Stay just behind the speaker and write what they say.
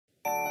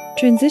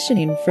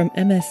Transitioning from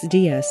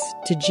MSDS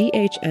to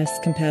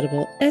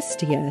GHS-compatible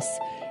SDS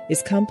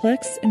is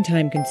complex and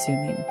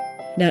time-consuming.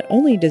 Not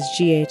only does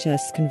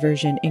GHS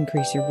conversion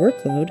increase your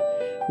workload,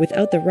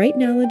 without the right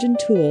knowledge and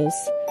tools,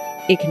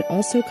 it can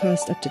also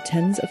cost up to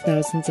tens of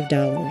thousands of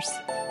dollars.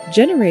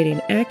 Generating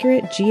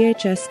accurate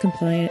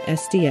GHS-compliant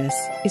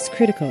SDS is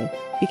critical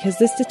because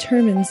this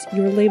determines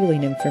your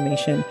labeling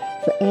information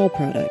for all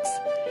products.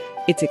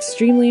 It's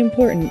extremely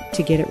important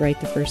to get it right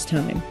the first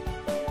time.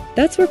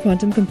 That's where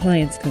quantum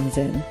compliance comes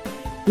in.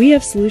 We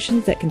have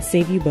solutions that can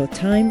save you both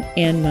time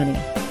and money.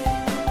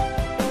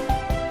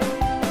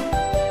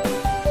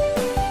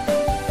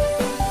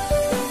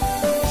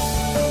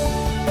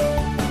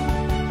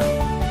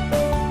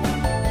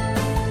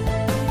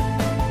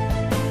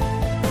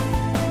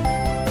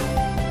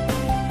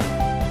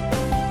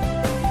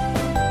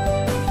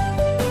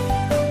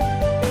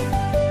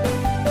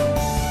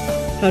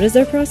 How does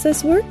our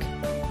process work?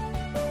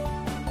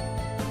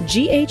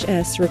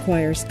 GHS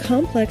requires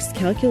complex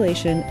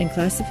calculation and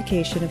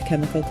classification of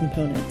chemical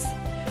components.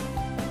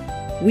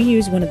 We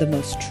use one of the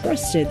most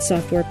trusted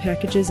software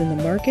packages in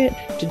the market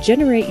to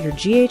generate your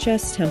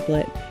GHS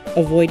template,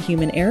 avoid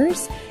human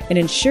errors, and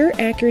ensure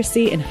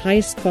accuracy and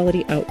highest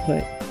quality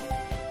output.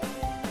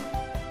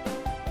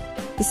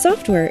 The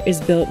software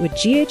is built with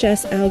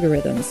GHS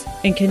algorithms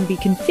and can be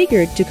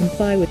configured to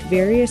comply with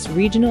various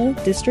regional,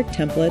 district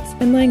templates,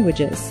 and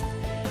languages.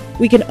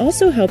 We can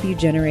also help you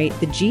generate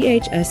the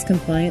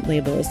GHS-compliant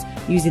labels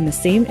using the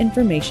same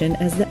information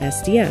as the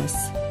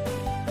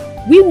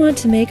SDS. We want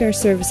to make our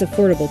service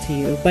affordable to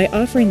you by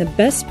offering the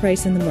best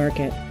price in the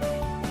market.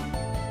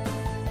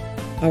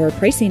 Our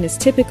pricing is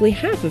typically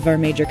half of our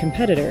major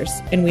competitors,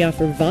 and we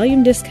offer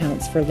volume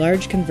discounts for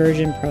large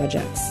conversion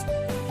projects.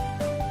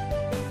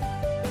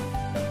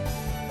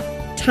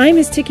 Time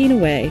is ticking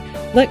away.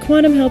 Let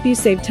Quantum help you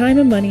save time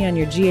and money on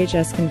your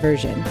GHS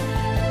conversion.